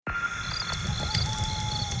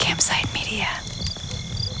Campside Media.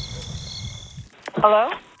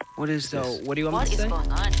 Hello? What do you want What me to is say?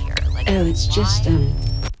 going on here? It's just,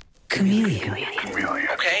 Chameleon.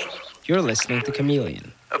 Okay, You're listening to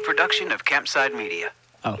Chameleon. a production of Campside Media.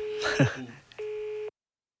 Oh.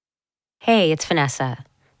 Hey, it's Vanessa.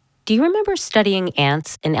 Do you remember studying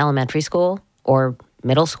ants in elementary school or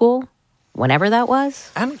middle school? Whenever that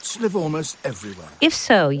was? Ants live almost everywhere. If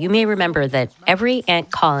so, you may remember that every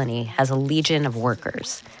ant colony has a legion of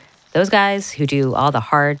workers. Those guys who do all the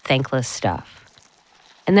hard, thankless stuff.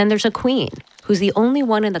 And then there's a queen, who's the only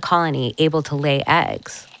one in the colony able to lay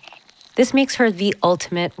eggs. This makes her the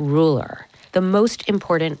ultimate ruler, the most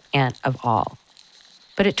important ant of all.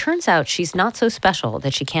 But it turns out she's not so special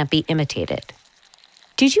that she can't be imitated.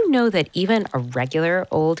 Did you know that even a regular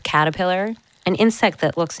old caterpillar, an insect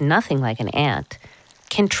that looks nothing like an ant,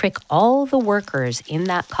 can trick all the workers in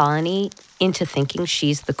that colony into thinking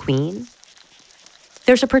she's the queen?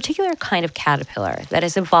 There's a particular kind of caterpillar that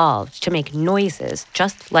has evolved to make noises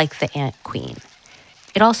just like the ant queen.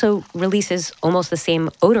 It also releases almost the same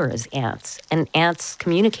odor as ants, and ants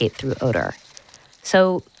communicate through odor.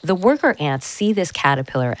 So the worker ants see this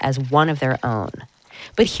caterpillar as one of their own.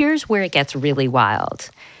 But here's where it gets really wild.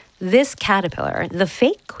 This caterpillar, the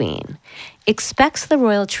fake queen, expects the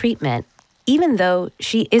royal treatment even though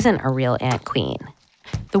she isn't a real ant queen.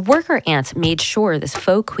 The worker ants made sure this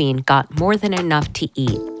faux queen got more than enough to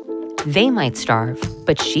eat. They might starve,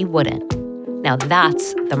 but she wouldn't. Now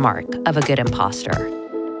that's the mark of a good imposter.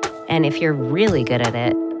 And if you're really good at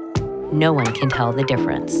it, no one can tell the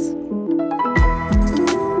difference.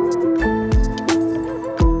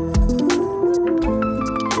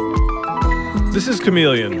 This is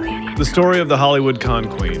Chameleon, the story of the Hollywood con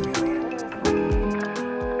queen.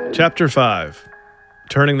 Chapter 5,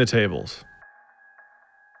 Turning the Tables.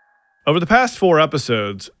 Over the past 4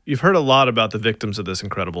 episodes, you've heard a lot about the victims of this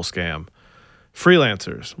incredible scam.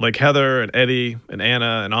 Freelancers like Heather and Eddie and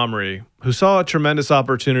Anna and Omri, who saw a tremendous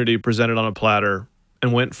opportunity presented on a platter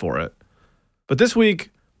and went for it. But this week,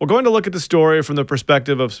 we're going to look at the story from the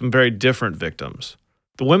perspective of some very different victims.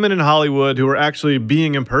 The women in Hollywood who were actually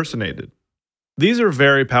being impersonated. These are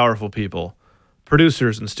very powerful people,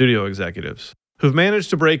 producers and studio executives, who've managed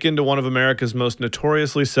to break into one of America's most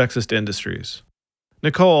notoriously sexist industries.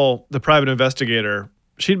 Nicole, the private investigator,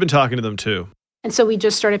 she'd been talking to them too. And so we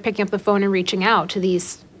just started picking up the phone and reaching out to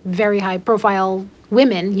these very high-profile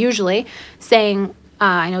women, usually, saying,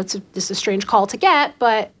 I know this is a strange call to get,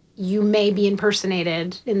 but you may be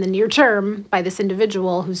impersonated in the near term by this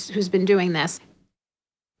individual who's been doing this.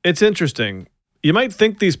 It's interesting. You might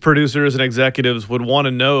think these producers and executives would want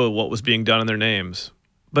to know what was being done in their names,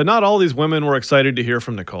 but not all these women were excited to hear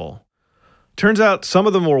from Nicole. Turns out some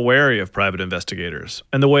of them were wary of private investigators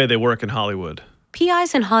and the way they work in Hollywood.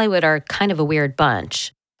 PIs in Hollywood are kind of a weird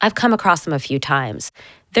bunch. I've come across them a few times.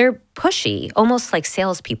 They're pushy, almost like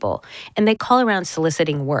salespeople, and they call around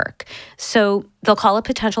soliciting work. So they'll call up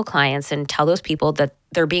potential clients and tell those people that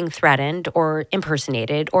they're being threatened or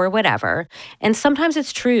impersonated or whatever. And sometimes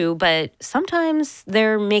it's true, but sometimes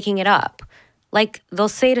they're making it up. Like they'll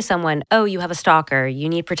say to someone, oh, you have a stalker, you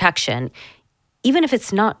need protection, even if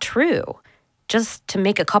it's not true, just to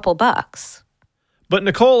make a couple bucks. But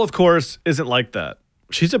Nicole, of course, isn't like that.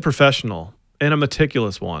 She's a professional and a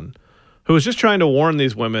meticulous one who was just trying to warn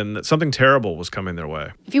these women that something terrible was coming their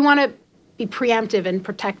way. If you want to be preemptive and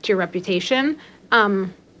protect your reputation,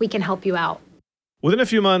 we can help you out. Within a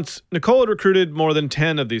few months, Nicole had recruited more than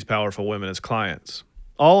 10 of these powerful women as clients,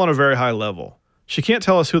 all on a very high level. She can't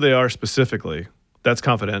tell us who they are specifically. That's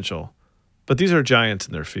confidential. But these are giants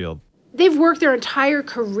in their field. They've worked their entire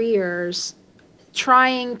careers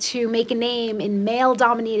trying to make a name in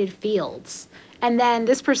male-dominated fields. And then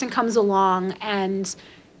this person comes along and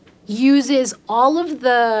uses all of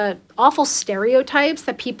the awful stereotypes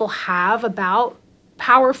that people have about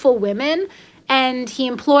powerful women, and he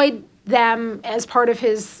employed them as part of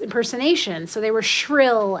his impersonation. So they were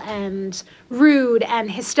shrill and rude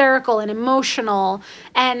and hysterical and emotional.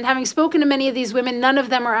 And having spoken to many of these women, none of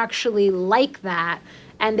them are actually like that.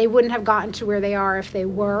 And they wouldn't have gotten to where they are if they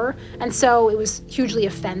were. And so it was hugely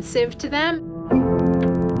offensive to them.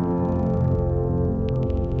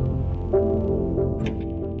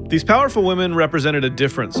 These powerful women represented a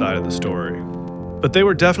different side of the story, but they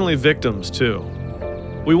were definitely victims too.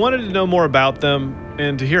 We wanted to know more about them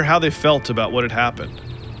and to hear how they felt about what had happened.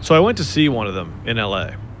 So I went to see one of them in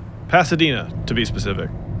LA. Pasadena, to be specific.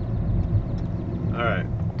 All right,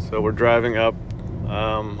 so we're driving up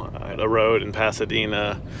a road in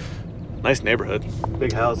Pasadena. Nice neighborhood,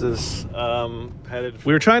 big houses.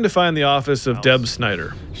 We were trying to find the office of Deb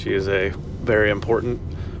Snyder. She is a very important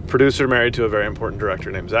producer married to a very important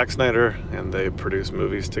director named Zack Snyder, and they produce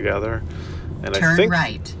movies together. And Turn I think,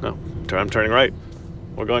 right. No, I'm turning right.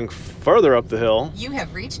 We're going further up the hill. You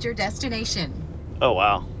have reached your destination. Oh,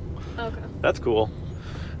 wow. Okay. That's cool.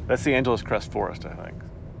 That's the Angeles Crest Forest, I think.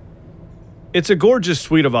 It's a gorgeous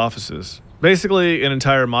suite of offices, basically an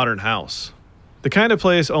entire modern house. The kind of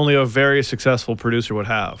place only a very successful producer would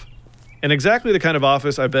have. And exactly the kind of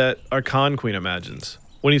office I bet our con queen imagines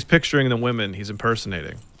when he's picturing the women he's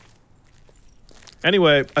impersonating.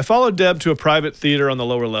 Anyway, I followed Deb to a private theater on the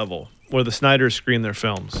lower level, where the Snyders screened their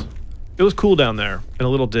films. It was cool down there, and a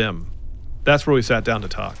little dim. That's where we sat down to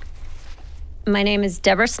talk. My name is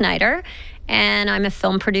Deborah Snyder, and I'm a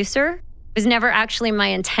film producer. It was never actually my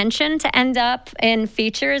intention to end up in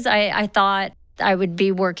features. I thought I would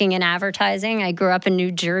be working in advertising. I grew up in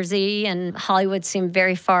New Jersey, and Hollywood seemed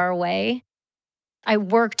very far away. I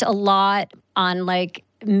worked a lot on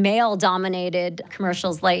male-dominated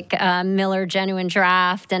commercials like Miller Genuine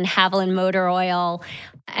Draft and Haviland Motor Oil.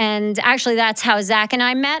 And actually, that's how Zach and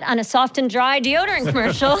I met, on a soft and dry deodorant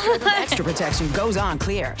commercial. Extra protection goes on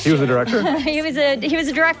clear. He was a director? He was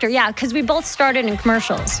a director, yeah, because we both started in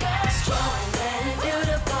commercials.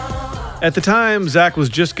 At the time, Zach was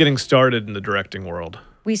just getting started in the directing world.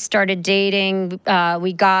 We started dating.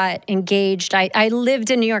 We got engaged. I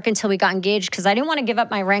lived in New York until we got engaged because I didn't want to give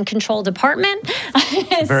up my rent-controlled apartment.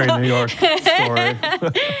 Very New York story.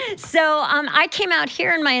 So I came out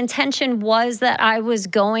here, and my intention was that I was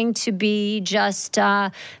going to be just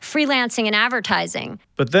freelancing and advertising.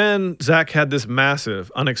 But then Zach had this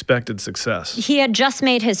massive, unexpected success. He had just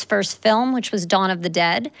made his first film, which was Dawn of the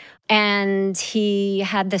Dead, and he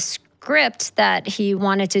had the script that he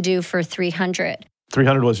wanted to do for 300.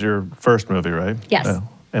 300 was your first movie, right? Yes. Yeah.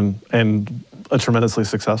 And a tremendously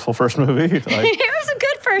successful first movie. It was a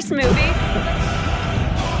good first movie.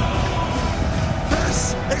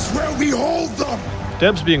 This is where we hold them.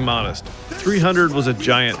 Deb's being modest. 300 was a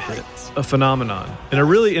giant hit, a phenomenon, and a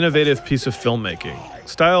really innovative piece of filmmaking,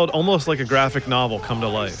 styled almost like a graphic novel come to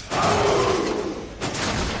life.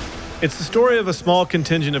 It's the story of a small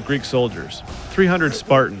contingent of Greek soldiers, 300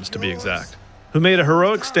 Spartans to be exact, who made a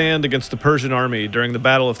heroic stand against the Persian army during the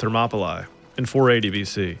Battle of Thermopylae in 480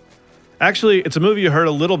 BC. Actually, it's a movie you heard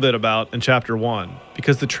a little bit about in Chapter 1,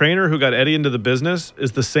 because the trainer who got Eddie into the business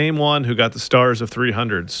is the same one who got the stars of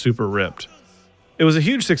 300 super ripped. It was a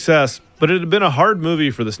huge success, but it had been a hard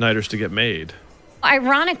movie for the Snyders to get made.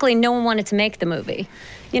 Ironically, no one wanted to make the movie.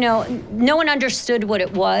 No one understood what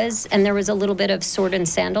it was, and there was a little bit of sword and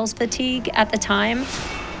sandals fatigue at the time.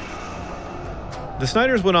 The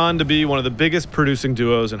Snyders went on to be one of the biggest producing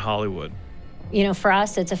duos in Hollywood. For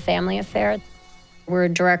us, it's a family affair. We're a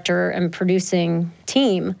director and producing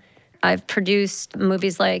team. I've produced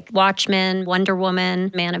movies like Watchmen, Wonder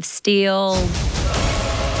Woman, Man of Steel.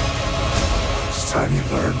 It's time you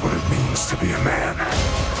learn what it means to be a man.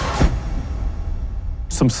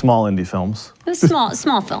 Some small indie films. It was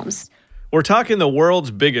small films. We're talking the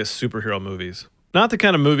world's biggest superhero movies. Not the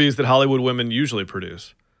kind of movies that Hollywood women usually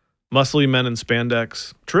produce. Muscly men in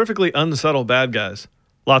spandex, terrifically unsubtle bad guys,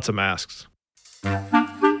 lots of masks.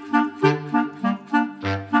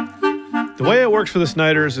 The way it works for the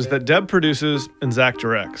Snyders is that Deb produces and Zach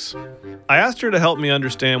directs. I asked her to help me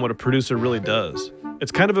understand what a producer really does.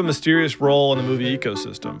 It's kind of a mysterious role in the movie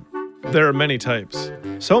ecosystem. There are many types.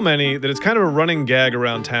 So many that it's kind of a running gag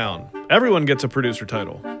around town. Everyone gets a producer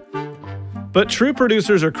title. But true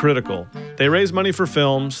producers are critical. They raise money for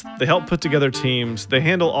films, they help put together teams, they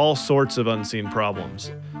handle all sorts of unseen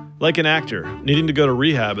problems. Like an actor needing to go to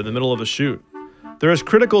rehab in the middle of a shoot. They're as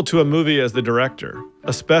critical to a movie as the director,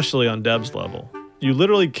 especially on Deb's level. You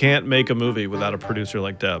literally can't make a movie without a producer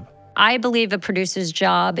like Deb. I believe a producer's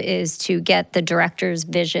job is to get the director's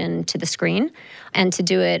vision to the screen and to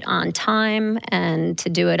do it on time and to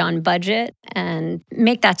do it on budget and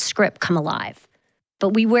make that script come alive.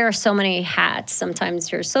 But we wear so many hats.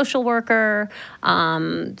 Sometimes you're a social worker.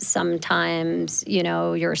 Sometimes,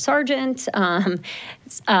 you're a sergeant.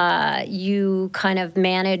 You kind of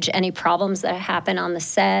manage any problems that happen on the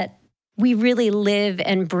set. We really live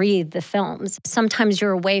and breathe the films. Sometimes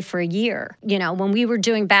you're away for a year. When we were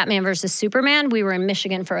doing Batman versus Superman, we were in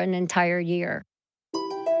Michigan for an entire year.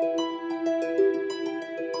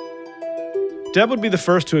 Deb would be the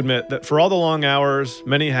first to admit that for all the long hours,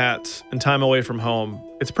 many hats, and time away from home,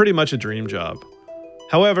 it's pretty much a dream job.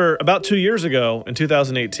 However, about 2 years ago, in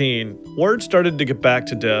 2018, word started to get back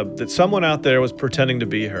to Deb that someone out there was pretending to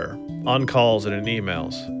be her, on calls and in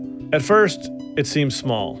emails. At first, it seemed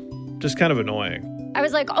small, just kind of annoying. I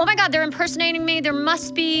was like, oh my God, they're impersonating me. They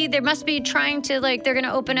must be trying to, they're going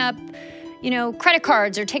to open up, credit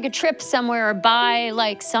cards or take a trip somewhere or buy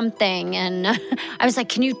like something. And I was like,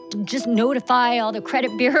 can you just notify all the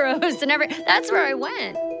credit bureaus and everything? That's where I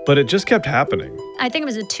went. But it just kept happening. I think it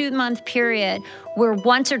was a 2-month period where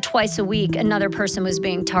once or twice a week, another person was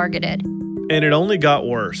being targeted. And it only got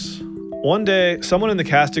worse. One day, someone in the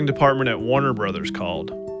casting department at Warner Brothers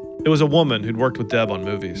called. It was a woman who'd worked with Deb on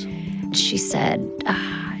movies. She said,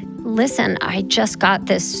 listen, I just got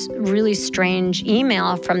this really strange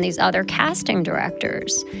email from these other casting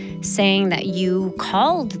directors saying that you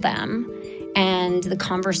called them and the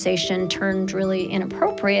conversation turned really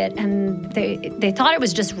inappropriate and they thought it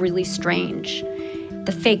was just really strange.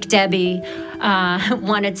 The fake Debbie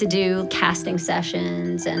wanted to do casting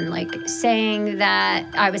sessions and like saying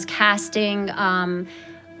that I was casting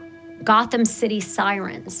Gotham City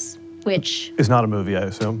Sirens, which Is not a movie, I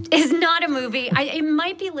assume. is not a movie. It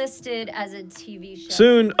might be listed as a TV show.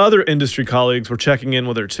 Soon, other industry colleagues were checking in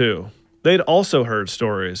with her too. They'd also heard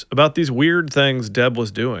stories about these weird things Deb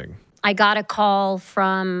was doing. I got a call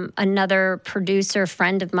from another producer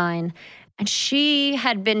friend of mine, and she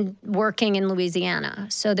had been working in Louisiana.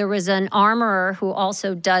 So there was an armorer who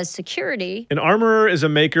also does security. An armorer is a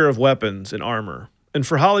maker of weapons and armor. And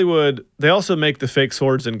for Hollywood, they also make the fake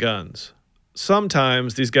swords and guns.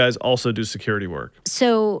 Sometimes these guys also do security work.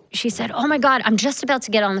 So she said, oh my God, I'm just about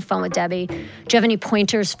to get on the phone with Debbie. Do you have any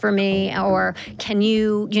pointers for me? Or can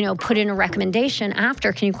you, put in a recommendation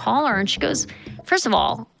after? Can you call her? And she goes, first of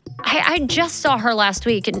all, I just saw her last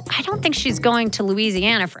week, and I don't think she's going to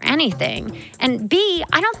Louisiana for anything. And B,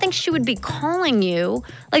 I don't think she would be calling you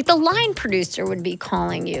like the line producer would be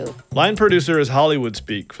calling you. Line producer is Hollywood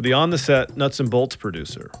speak for the on-the-set nuts and bolts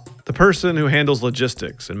producer, the person who handles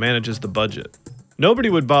logistics and manages the budget.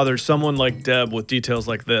 Nobody would bother someone like Deb with details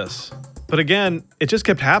like this. But again, it just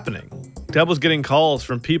kept happening. Deb was getting calls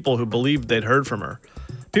from people who believed they'd heard from her.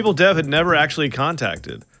 People Deb had never actually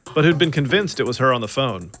contacted, but who'd been convinced it was her on the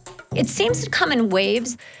phone. It seems to come in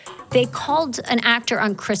waves. They called an actor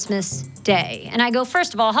on Christmas Day. And I go,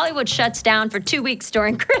 first of all, Hollywood shuts down for 2 weeks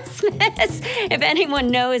during Christmas. If anyone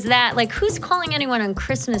knows that, like, who's calling anyone on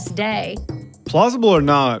Christmas Day? Plausible or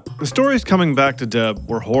not, the stories coming back to Deb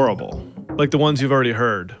were horrible, like the ones you've already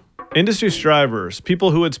heard. Industry strivers,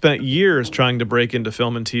 people who had spent years trying to break into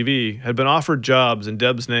film and TV, had been offered jobs in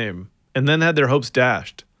Deb's name, and then had their hopes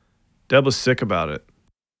dashed. Deb was sick about it.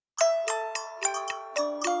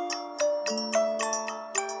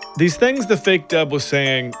 These things the fake Deb was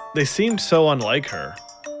saying, they seemed so unlike her.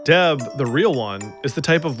 Deb, the real one, is the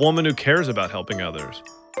type of woman who cares about helping others,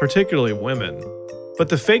 particularly women. But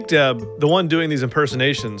the fake Deb, the one doing these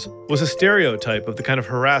impersonations, was a stereotype of the kind of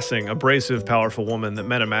harassing, abrasive, powerful woman that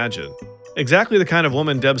men imagine. Exactly the kind of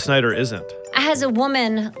woman Deb Snyder isn't. As a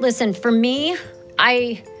woman, listen, for me,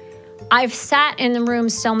 I've sat in the room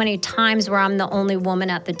so many times where I'm the only woman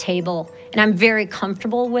at the table, and I'm very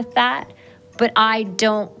comfortable with that. But I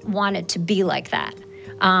don't want it to be like that.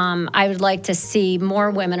 I would like to see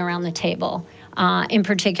more women around the table. In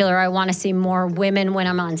particular, I want to see more women when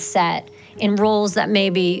I'm on set in roles that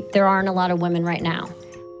maybe there aren't a lot of women right now.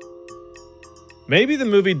 Maybe the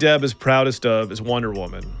movie Deb is proudest of is Wonder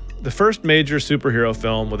Woman, the first major superhero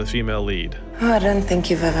film with a female lead. Oh, I don't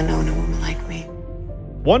think you've ever known a woman like me.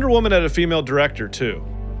 Wonder Woman had a female director, too.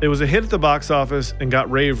 It was a hit at the box office and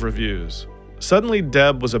got rave reviews. Suddenly,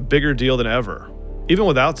 Deb was a bigger deal than ever, even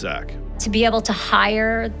without Zach. To be able to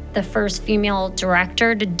hire the first female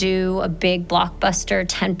director to do a big blockbuster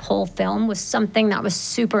tentpole film was something that was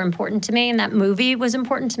super important to me, and that movie was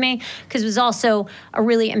important to me because it was also a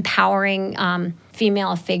really empowering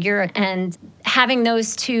female figure. And having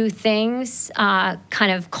those two things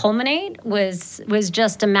kind of culminate was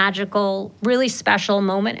just a magical, really special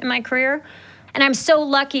moment in my career. And I'm so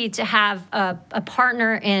lucky to have a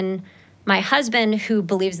partner in my husband who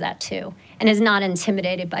believes that too and is not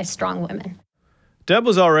intimidated by strong women. Deb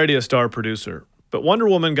was already a star producer, but Wonder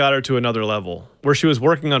Woman got her to another level, where she was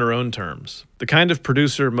working on her own terms, the kind of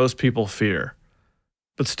producer most people fear.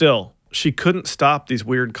 But still, she couldn't stop these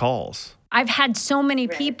weird calls. I've had so many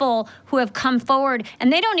people who have come forward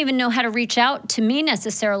and they don't even know how to reach out to me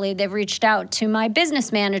necessarily. They've reached out to my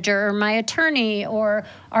business manager or my attorney or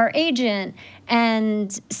our agent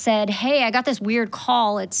and said, hey, I got this weird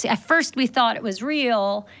call. At first we thought it was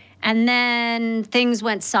real and then things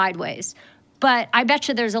went sideways. But I bet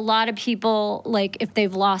you there's a lot of people, like if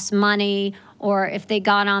they've lost money or if they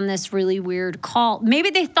got on this really weird call, maybe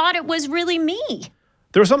they thought it was really me.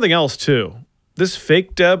 There was something else too. This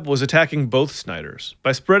fake Deb was attacking both Snyders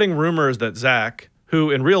by spreading rumors that Zach, who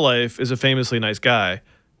in real life is a famously nice guy,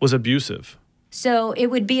 was abusive. So it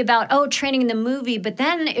would be about, training in the movie, but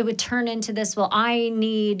then it would turn into this, well, I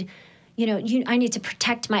need, I need to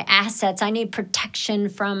protect my assets. I need protection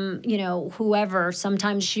from, whoever.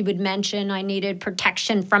 Sometimes she would mention I needed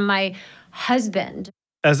protection from my husband.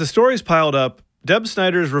 As the stories piled up, Deb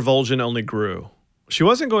Snyder's revulsion only grew. She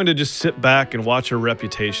wasn't going to just sit back and watch her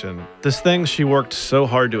reputation, this thing she worked so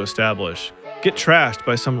hard to establish, get trashed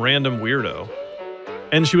by some random weirdo.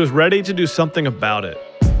 And she was ready to do something about it.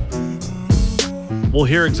 We'll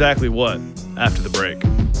hear exactly what after the break.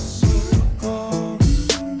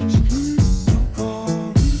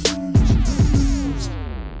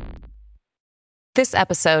 This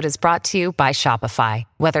episode is brought to you by Shopify.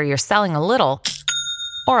 Whether you're selling a little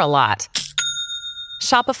or a lot,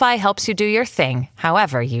 Shopify helps you do your thing,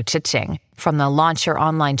 however you cha-ching. From the launch your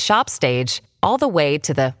online shop stage, all the way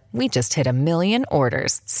to the we just hit 1 million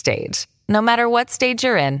orders stage. No matter what stage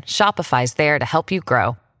you're in, Shopify's there to help you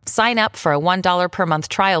grow. Sign up for a $1 per month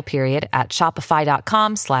trial period at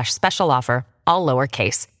shopify.com/special offer, all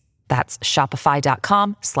lowercase. That's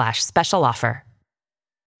shopify.com/special offer.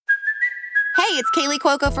 Hey, it's Kaylee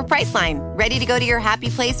Cuoco for Priceline. Ready to go to your happy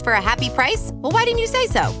place for a happy price? Well, why didn't you say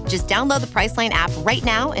so? Just download the Priceline app right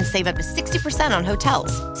now and save up to 60% on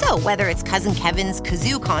hotels. So whether it's Cousin Kevin's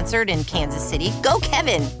Kazoo Concert in Kansas City, go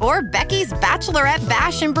Kevin, or Becky's Bachelorette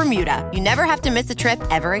Bash in Bermuda, you never have to miss a trip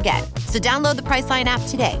ever again. So download the Priceline app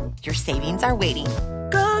today. Your savings are waiting.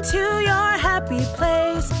 Go to your happy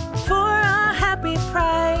place for a happy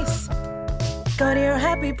price. Go to your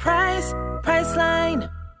happy price,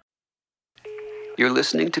 Priceline. You're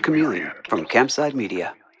listening to Chameleon from Campside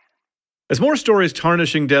Media. As more stories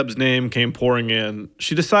tarnishing Deb's name came pouring in,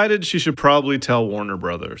 she decided she should probably tell Warner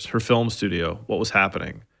Brothers, her film studio, what was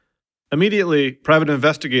happening. Immediately, private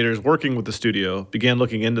investigators working with the studio began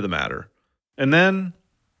looking into the matter. And then,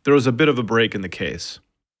 there was a bit of a break in the case.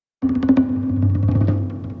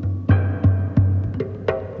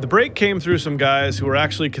 The break came through some guys who were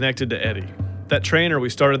actually connected to Eddie, that trainer we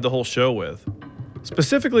started the whole show with.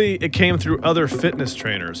 Specifically, it came through other fitness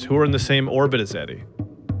trainers who were in the same orbit as Eddie.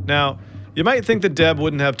 Now, you might think that Deb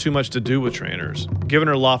wouldn't have too much to do with trainers, given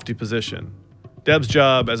her lofty position. Deb's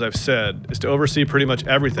job, as I've said, is to oversee pretty much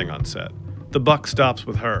everything on set. The buck stops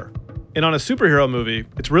with her. And on a superhero movie,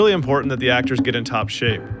 it's really important that the actors get in top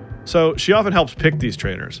shape. So she often helps pick these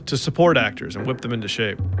trainers to support actors and whip them into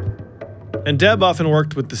shape. And Deb often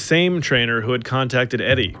worked with the same trainer who had contacted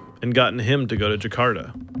Eddie and gotten him to go to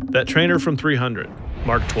Jakarta. That trainer from 300,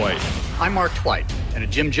 Mark Twight. I'm Mark Twight, and at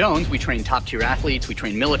Jim Jones, we train top-tier athletes, we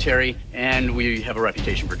train military, and we have a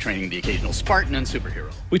reputation for training the occasional Spartan and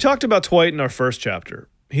superhero. We talked about Twight in our first chapter.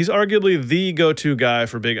 He's arguably the go-to guy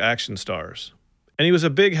for big action stars. And he was a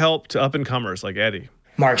big help to up-and-comers like Eddie.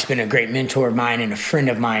 Mark's been a great mentor of mine and a friend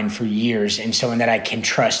of mine for years, and someone that I can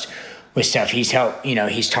trust with stuff. He's helped,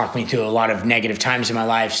 he's talked me through a lot of negative times in my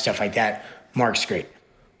life, stuff like that. Mark's great.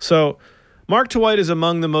 So, Mark Twight is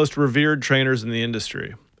among the most revered trainers in the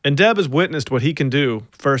industry, and Deb has witnessed what he can do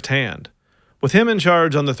firsthand. With him in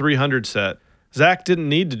charge on the 300 set, Zach didn't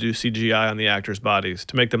need to do CGI on the actors' bodies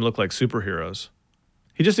to make them look like superheroes.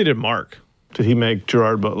 He just needed Mark. Did he make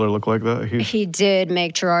Gerard Butler look like that? He did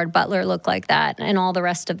make Gerard Butler look like that and all the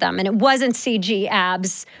rest of them. And it wasn't CG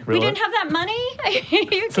abs. Really? We didn't have that money? Are you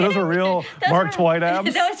kidding? So those are real Mark Twight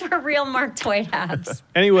abs? Those were real Mark Twight abs.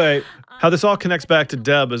 Anyway, how this all connects back to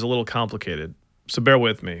Deb is a little complicated, so bear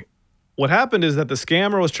with me. What happened is that the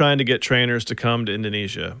scammer was trying to get trainers to come to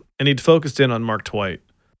Indonesia, and he'd focused in on Mark Twight.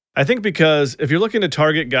 I think because if you're looking to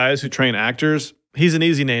target guys who train actors, he's an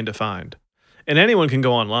easy name to find. And anyone can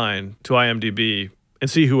go online to IMDb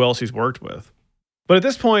and see who else he's worked with. But at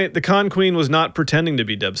this point, the con queen was not pretending to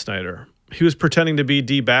be Deb Snyder. He was pretending to be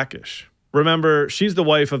Dee Backish. Remember, she's the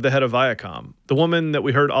wife of the head of Viacom, the woman that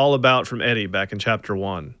we heard all about from Eddie back in Chapter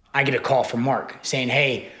 1. I get a call from Mark saying,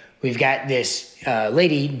 hey, we've got this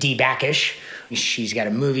lady, Dee Backish. She's got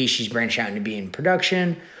a movie. She's branched out into being in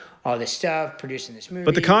production, all this stuff, producing this movie.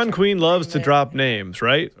 But the con queen loves to drop names,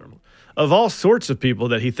 right? Of all sorts of people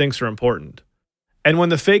that he thinks are important. And when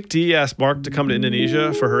the fake Dee asked Mark to come to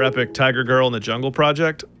Indonesia for her epic Tiger Girl in the Jungle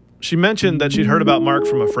project, she mentioned that she'd heard about Mark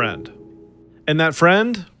from a friend. And that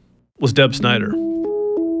friend was Deb Snyder.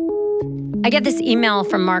 I get this email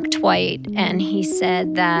from Mark Twight, and he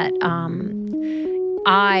said that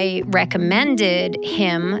I recommended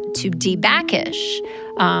him to Dee Backish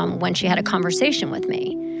when she had a conversation with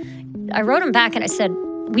me. I wrote him back and I said,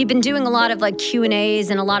 we've been doing a lot of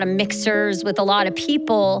Q&As and a lot of mixers with a lot of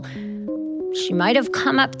people. She might have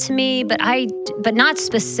come up to me, but not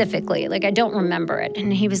specifically. I don't remember it.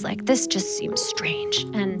 And he was like, this just seems strange.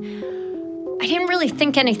 And I didn't really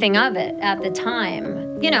think anything of it at the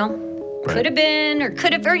time. Could have been or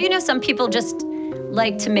could have, or some people just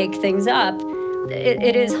like to make things up.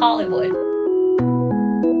 it is Hollywood.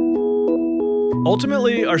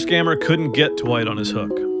 Ultimately, our scammer couldn't get Twight on his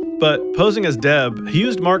hook. But posing as Deb, he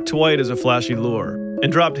used Mark Twight as a flashy lure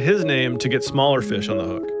and dropped his name to get smaller fish on the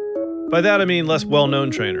hook. By that I mean less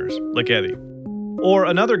well-known trainers, like Eddie. Or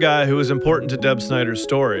another guy who was important to Deb Snyder's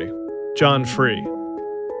story, John Free.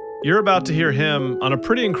 You're about to hear him on a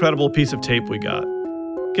pretty incredible piece of tape we got.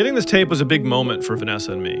 Getting this tape was a big moment for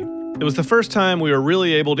Vanessa and me. It was the first time we were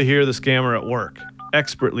really able to hear the scammer at work,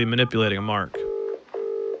 expertly manipulating a mark.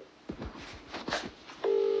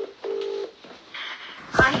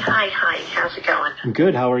 Hi. How's it going?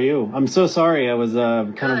 Good. How are you? I'm so sorry. I was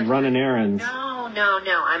kind of running errands. No.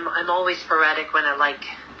 I'm always sporadic when I like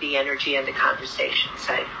the energy and the conversations.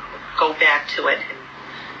 I go back to it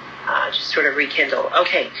and just sort of rekindle.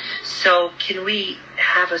 Okay, so can we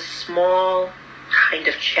have a small kind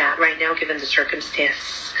of chat right now, given the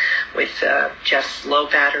circumstance with Jeff's low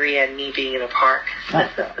battery and me being in a park?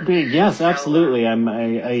 Yes, absolutely.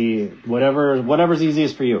 Whatever's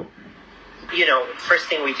easiest for you. You know, first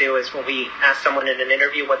thing we do is when we ask someone in an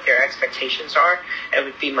interview what their expectations are, it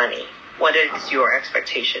would be money. What is your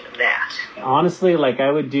expectation of that? Honestly,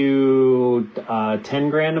 I would do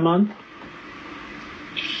 $10,000 a month.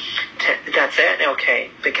 That's it?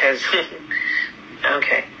 Okay, because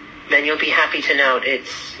okay, then you'll be happy to note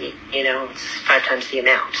it's 5 times the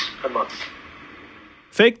amount a month.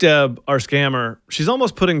 Fake Deb, our scammer, she's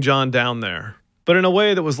almost putting John down there, but in a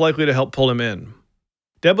way that was likely to help pull him in.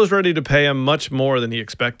 Deb was ready to pay him much more than he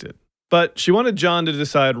expected, but she wanted John to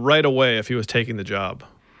decide right away if he was taking the job.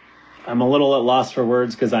 I'm a little at loss for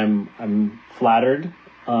words because I'm flattered.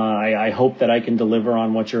 I hope that I can deliver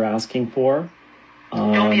on what you're asking for.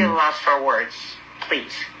 Don't be at a loss for words,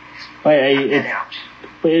 please.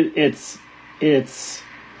 It's.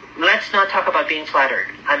 Let's not talk about being flattered.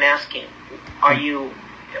 I'm asking,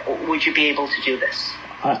 would you be able to do this?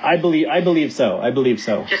 I believe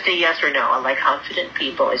so. Just a yes or no. I like confident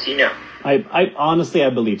people, as you know. I honestly, I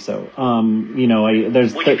believe so. Would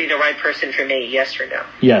you be the right person for me, yes or no?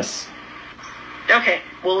 Yes. Okay,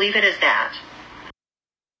 we'll leave it as that.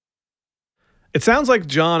 It sounds like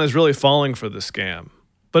John is really falling for this scam.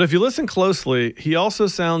 But if you listen closely, he also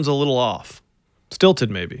sounds a little off. Stilted,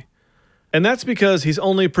 maybe. And that's because he's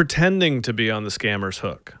only pretending to be on the scammer's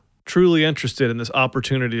hook, truly interested in this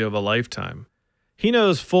opportunity of a lifetime. He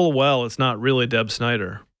knows full well it's not really Deb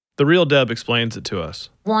Snyder. The real Deb explains it to us.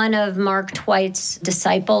 One of Mark Twight's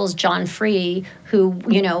disciples, John Free, who,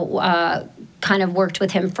 kind of worked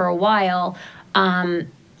with him for a while,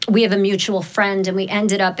 we have a mutual friend, and we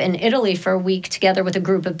ended up in Italy for a week together with a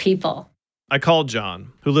group of people. I called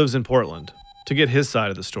John, who lives in Portland, to get his side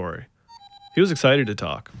of the story. He was excited to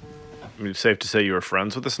talk. I mean, it's safe to say you were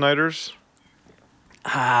friends with the Snyders?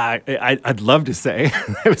 I'd love to say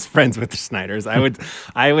I was friends with the Snyders. I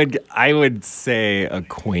would say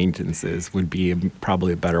acquaintances would be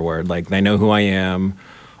probably a better word. They know who I am.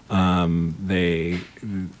 I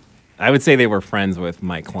would say they were friends with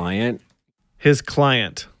my client. His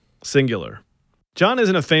client, singular. John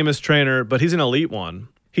isn't a famous trainer, but he's an elite one.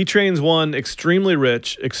 He trains one extremely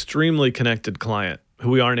rich, extremely connected client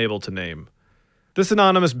who we aren't able to name. This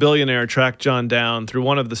anonymous billionaire tracked John down through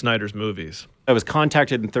one of the Snyders' movies. I was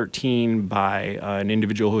contacted in 2013 by an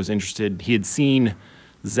individual who was interested. He had seen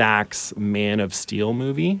Zach's Man of Steel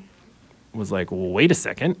movie. Was like, well, wait a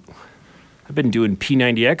second. I've been doing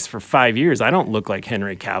P90X for 5 years. I don't look like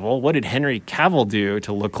Henry Cavill. What did Henry Cavill do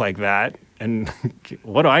to look like that? And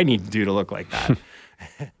what do I need to do to look like that?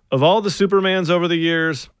 Of all the Supermans over the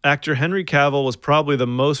years, actor Henry Cavill was probably the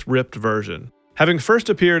most ripped version, having first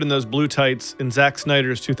appeared in those blue tights in Zack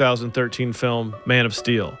Snyder's 2013 film, Man of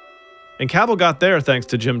Steel. And Cavill got there thanks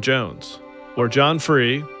to Jim Jones, where John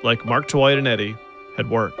Free, like Mark Twight and Eddie, had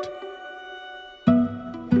worked.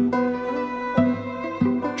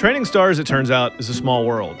 Training stars, it turns out, is a small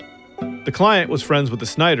world. The client was friends with the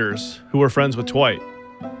Snyders, who were friends with Twight.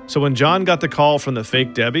 So when John got the call from the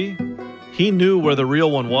fake Debbie, he knew where the real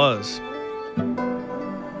one was.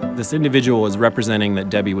 This individual was representing that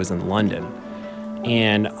Debbie was in London.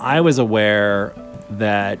 And I was aware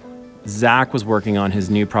that Zach was working on his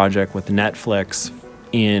new project with Netflix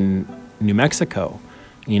in New Mexico.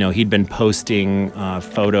 He'd been posting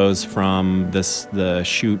photos from the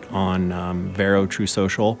shoot on Vero True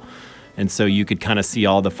Social. And so you could kind of see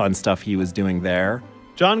all the fun stuff he was doing there.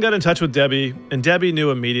 John got in touch with Debbie, and Debbie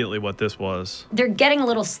knew immediately what this was. They're getting a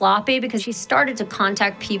little sloppy because she started to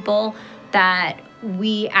contact people that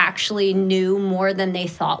we actually knew more than they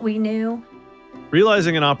thought we knew.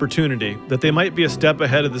 Realizing an opportunity that they might be a step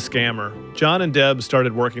ahead of the scammer, John and Deb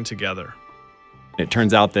started working together. It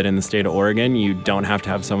turns out that in the state of Oregon, you don't have to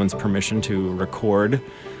have someone's permission to record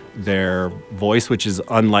their voice, which is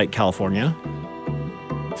unlike California.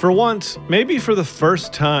 For once, maybe for the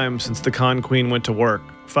first time since the con queen went to work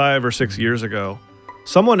 5 or 6 years ago,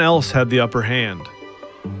 someone else had the upper hand.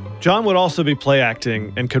 John would also be play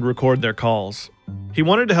acting and could record their calls. He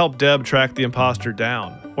wanted to help Deb track the imposter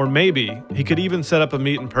down, or maybe he could even set up a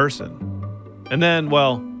meet in person. And then,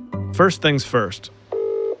 well, first things first.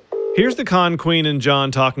 Here's the con queen and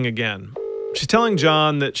John talking again. She's telling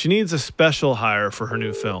John that she needs a special hire for her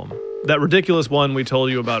new film. That ridiculous one we told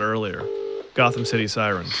you about earlier, Gotham City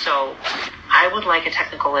Sirens. So I would like a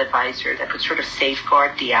technical advisor that could sort of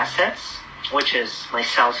safeguard the assets, which is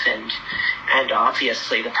myself and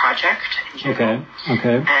obviously the project in general.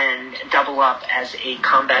 Okay. And double up as a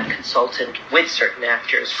combat consultant with certain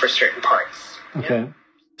actors for certain parts. Okay.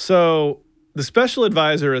 So the special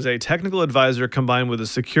advisor is a technical advisor combined with a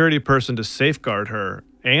security person to safeguard her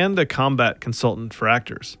and a combat consultant for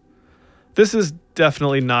actors. This is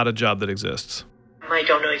definitely not a job that exists. I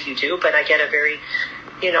don't know if you do, but I get a very,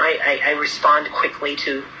 I respond quickly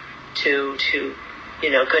to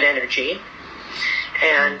good energy.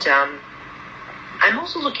 And I'm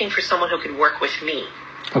also looking for someone who can work with me.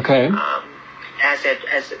 Okay. As a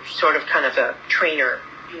sort of kind of a trainer.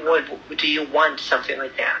 Do you want something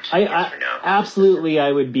like that? Yes or no? Absolutely,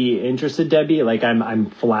 I would be interested, Debbie. Like,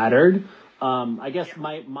 I'm flattered. I guess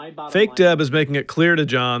my bottom Fake line... Deb is making it clear to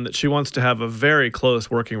John that she wants to have a very close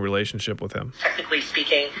working relationship with him. Technically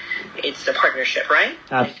speaking, it's a partnership, right?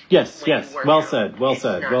 Yes. Well said.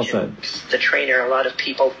 The trainer, a lot of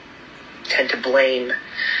people tend to blame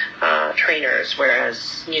trainers,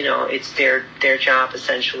 whereas it's their job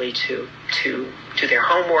essentially to do their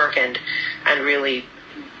homework and really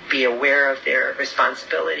be aware of their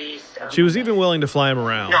responsibilities. She was even willing to fly him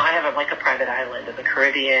around. No, I have a private island in the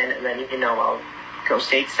Caribbean, and then I'll go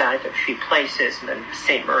stateside to a few places, and then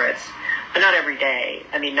St. Moritz, but not every day.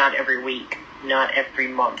 I mean, not every week, not every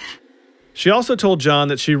month. She also told John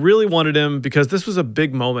that she really wanted him because this was a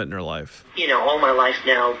big moment in her life. All my life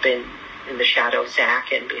now I've been in the shadow of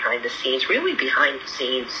Zach and behind the scenes, really behind the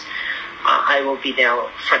scenes. I will be now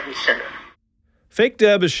front and center. Fake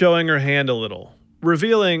Deb is showing her hand a little,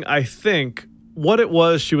 revealing, I think, what it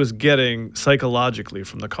was she was getting psychologically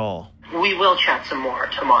from the call. We will chat some more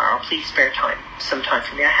tomorrow. Please spare some time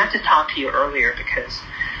for me. I had to talk to you earlier because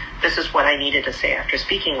this is what I needed to say after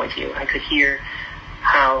speaking with you. I could hear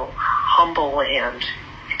how humble and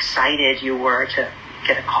excited you were to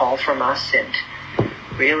get a call from us, and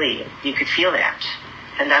really, you could feel that.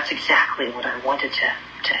 And that's exactly what I wanted to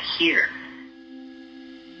hear.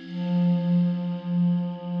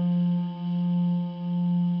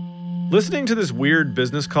 Listening to this weird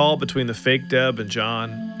business call between the fake Deb and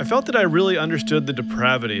John, I felt that I really understood the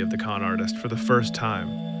depravity of the con artist for the first time.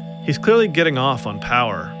 He's clearly getting off on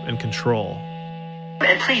power and control.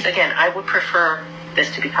 And please, again, I would prefer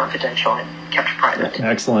this to be confidential and kept private.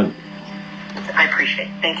 Excellent. I appreciate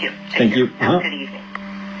it. Thank you. Thank you. Have a good evening.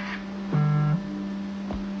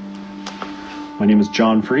 My name is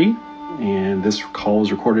John Free, and this call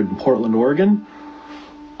was recorded in Portland, Oregon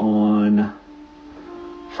on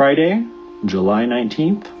Friday, July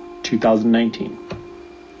 19th, 2019.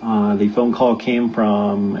 The phone call came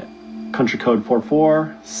from country code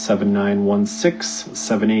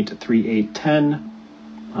 44-7916-783810.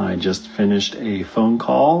 I just finished a phone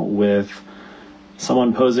call with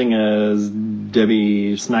someone posing as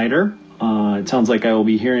Debbie Snyder. It sounds like I will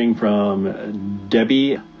be hearing from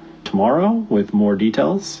Debbie tomorrow with more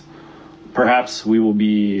details. Perhaps we will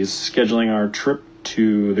be scheduling our trip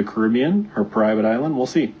to the Caribbean, her private island. We'll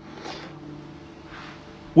see.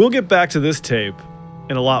 We'll get back to this tape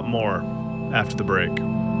and a lot more after the break.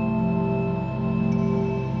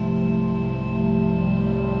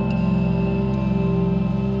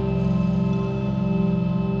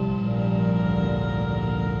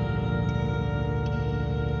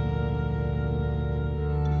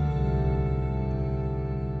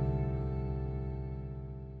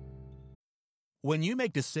 When you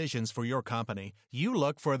make decisions for your company, you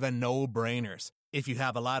look for the no-brainers. If you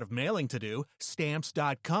have a lot of mailing to do,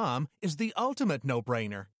 Stamps.com is the ultimate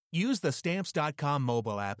no-brainer. Use the Stamps.com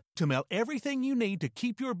mobile app to mail everything you need to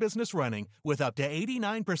keep your business running with up to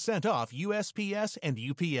 89% off USPS and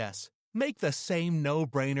UPS. Make the same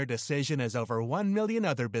no-brainer decision as over 1 million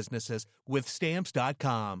other businesses with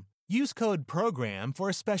Stamps.com. Use code PROGRAM for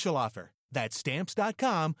a special offer. That's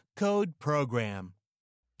Stamps.com, code PROGRAM.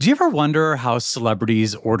 Do you ever wonder how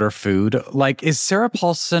celebrities order food? Like, is Sarah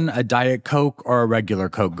Paulson a Diet Coke or a regular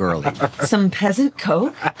Coke girlie? Some peasant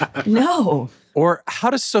Coke? No. Or how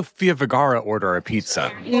does Sofia Vergara order a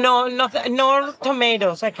pizza? No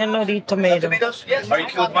tomatoes. I cannot eat tomatoes. Are you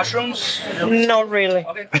cool with mushrooms? Not really.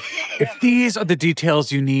 If these are the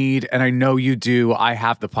details you need, and I know you do, I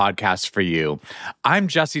have the podcast for you. I'm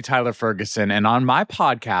Jesse Tyler Ferguson, and on my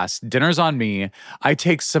podcast, Dinners on Me, I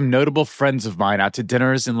take some notable friends of mine out to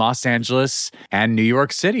dinners in Los Angeles and New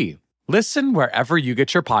York City. Listen wherever you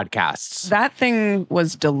get your podcasts. That thing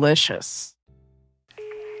was delicious.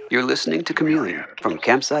 You're listening to Chameleon from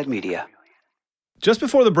Campside Media. Just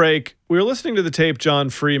before the break, we were listening to the tape John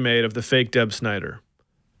Free made of the fake Deb Snyder.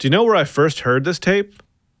 Do you know where I first heard this tape?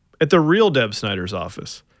 At the real Deb Snyder's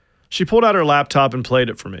office. She pulled out her laptop and played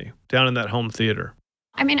it for me, down in that home theater.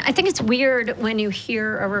 I mean, I think it's weird when you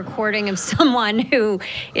hear a recording of someone who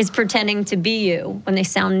is pretending to be you, when they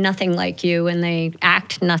sound nothing like you and they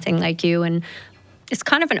act nothing like you. And it's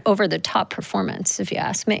kind of an over-the-top performance, if you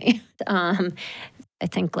ask me. I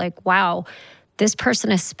think like, wow, this person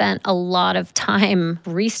has spent a lot of time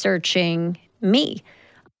researching me.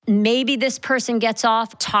 Maybe this person gets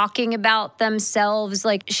off talking about themselves.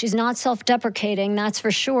 Like, she's not self-deprecating, that's for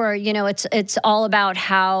sure. You know, it's all about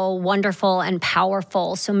how wonderful and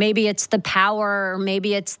powerful. So maybe it's the power, or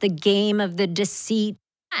maybe it's the game of the deceit.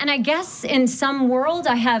 And I guess in some world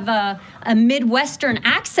I have a Midwestern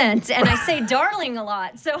accent and I say darling a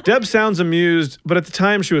lot. So Deb sounds amused, but at the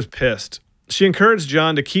time she was pissed. She encouraged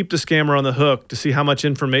John to keep the scammer on the hook to see how much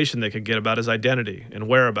information they could get about his identity and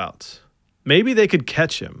whereabouts. Maybe they could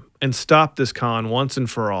catch him and stop this con once and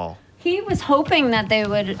for all. he was hoping that they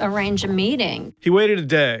would arrange a meeting. He waited a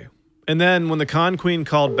day, and then when the con queen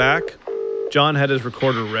called back, John had his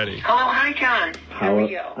recorder ready. Oh, hi, John. How are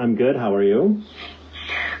you? I'm good. How are you?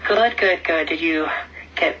 Good. Did you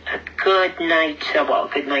get a good night's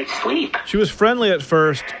sleep? She was friendly at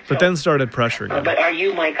first, but then started pressuring him. But are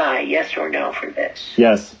you my guy, yes or no, for this?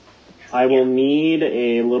 Yes. I will need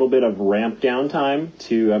a little bit of ramp down time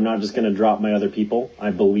I'm not just going to drop my other people.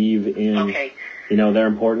 I believe in, they're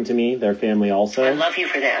important to me, their family also. I love you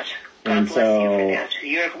for that. God bless you for that.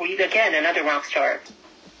 You're, again, another rock star.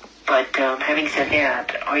 But having said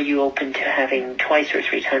that, are you open to having 2 or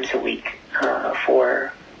 3 times a week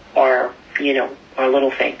for our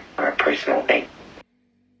little thing, our personal thing?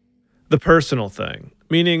 The personal thing,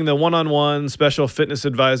 meaning the one-on-one special fitness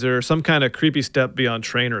advisor, some kind of creepy step beyond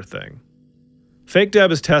trainer thing. Fake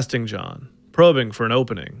Deb is testing John, probing for an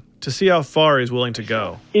opening, to see how far he's willing to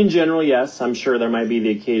go. In general, yes. I'm sure there might be the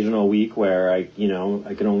occasional week where I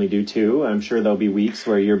can only do 2. I'm sure there'll be weeks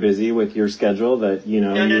where you're busy with your schedule that,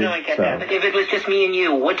 No, I get that. But if it was just me and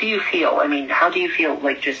you, what do you feel? I mean, how do you feel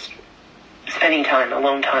like just spending time,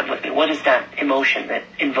 alone time with me? What is that emotion that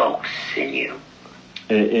invokes in you?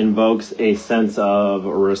 It invokes a sense of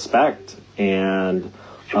respect and...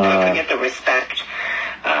 forget the respect.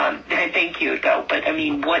 Thank you, though. But, I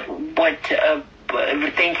mean, thank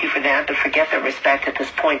you for that, but forget the respect at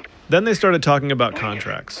this point. Then they started talking about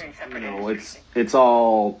contracts. It's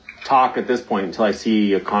all talk at this point until I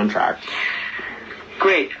see a contract.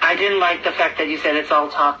 Great. I didn't like the fact that you said it's all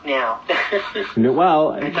talk now.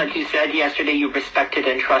 Well... I thought you said yesterday you respected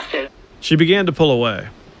and trusted. She began to pull away.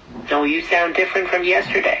 No, you sound different from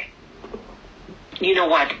yesterday. You know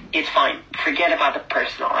what? It's fine. Forget about the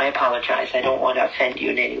personal. I apologize. I don't want to offend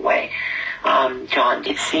you in any way. John,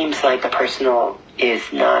 it seems like the personal is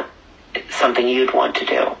not something you'd want to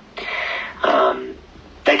do. I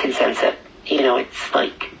can sense it. It's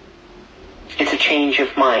like, it's a change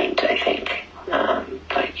of mind, I think. I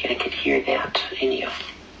could hear that in you.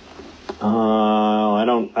 I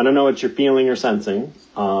don't know what you're feeling or sensing.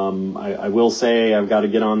 I will say I've got to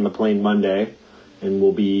get on the plane Monday, and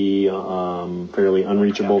we'll be fairly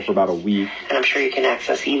unreachable for about a week. And I'm sure you can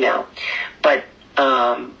access email. But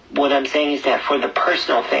what I'm saying is that for the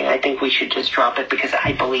personal thing, I think we should just drop it because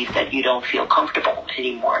I believe that you don't feel comfortable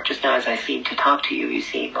anymore. Just now as I seem to talk to you, you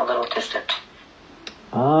seem a little distant.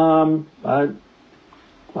 I'm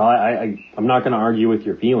not going to argue with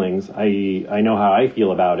your feelings. I know how I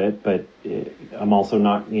feel about it, but I'm also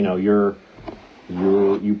not, you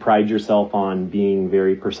pride yourself on being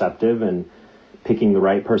very perceptive and picking the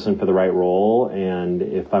right person for the right role. And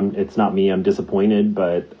if it's not me, I'm disappointed,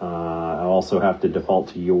 but I also have to default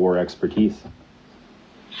to your expertise.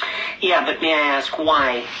 Yeah, but may I ask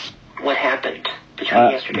why? What happened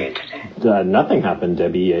between yesterday and today? Nothing happened,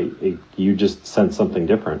 Debbie. You just sensed something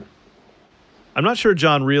different. I'm not sure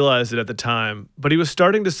John realized it at the time, but he was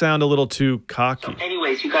starting to sound a little too cocky. So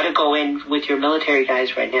anyways, you got to go in with your military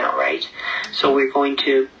guys right now, right? So we're going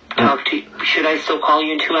to talk to... Should I still call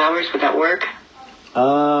you in 2 hours? Would that work?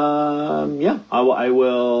 Yeah. I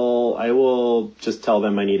will just tell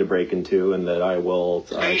them I need a break in 2 and that I will...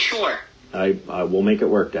 Are you sure? I will make it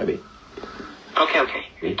work, Debbie. Okay.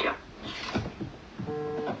 Thank you.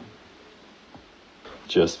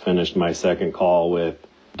 Just finished my second call with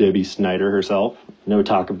Debbie Snyder herself. No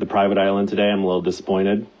talk of the private island today. I'm a little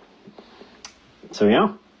disappointed. So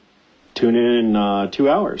yeah, tune in 2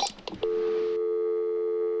 hours.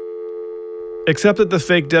 Except that the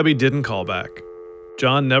fake Debbie didn't call back.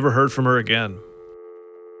 John never heard from her again.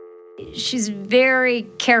 She's very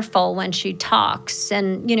careful when she talks.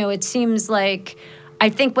 And, it seems like, I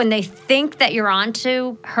think when they think that you're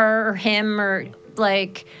onto her or him or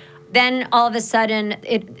then all of a sudden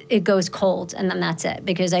it goes cold and then that's it.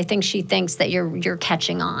 Because I think she thinks that you're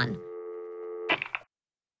catching on.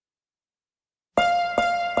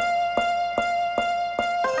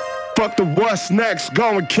 Fuck the what's next,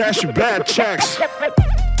 go and cash your bad checks.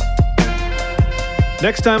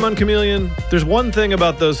 Next time on Chameleon, there's one thing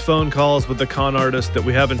about those phone calls with the con artist that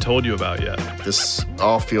we haven't told you about yet. This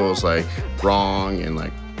all feels like wrong, and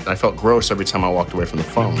I felt gross every time I walked away from the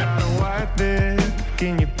phone.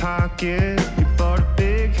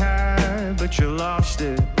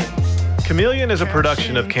 Chameleon is a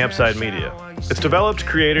production of Campside Media. It's developed,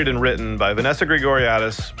 created, and written by Vanessa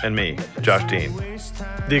Grigoriadis and me, Josh Dean.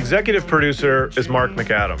 The executive producer is Mark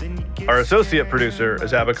McAdam. Our associate producer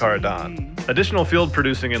is Abakar Adan. Additional field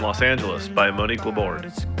producing in Los Angeles by Monique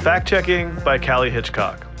Laborde. Fact-checking by Callie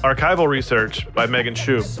Hitchcock. Archival research by Megan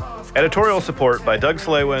Shoup. Editorial support by Doug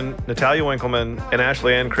Slawin, Natalia Winkleman, and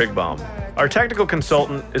Ashley Ann Krigbaum. Our technical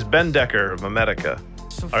consultant is Ben Decker of Memetica.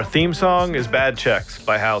 Our theme song is Bad Checks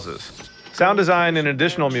by Houses. Sound design and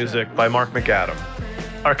additional music by Mark McAdam.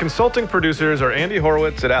 Our consulting producers are Andy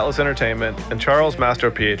Horwitz at Atlas Entertainment and Charles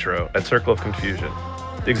Mastropietro at Circle of Confusion.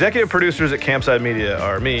 The executive producers at Campside Media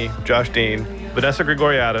are me, Josh Dean, Vanessa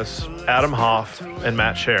Grigoriadis, Adam Hoff, and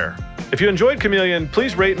Matt Scher. If you enjoyed Chameleon,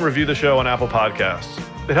 please rate and review the show on Apple Podcasts.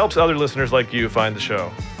 It helps other listeners like you find the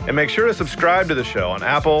show. And make sure to subscribe to the show on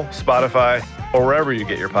Apple, Spotify, or wherever you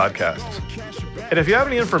get your podcasts. And if you have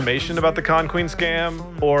any information about the Con Queen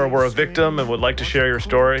scam or were a victim and would like to share your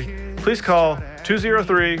story, please call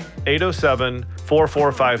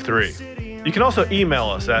 203-807-4453. You can also email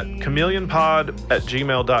us at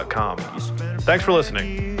chameleonpod@gmail.com. Thanks for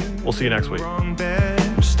listening. We'll see you next week.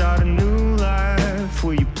 Start a new life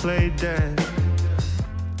where you play dead.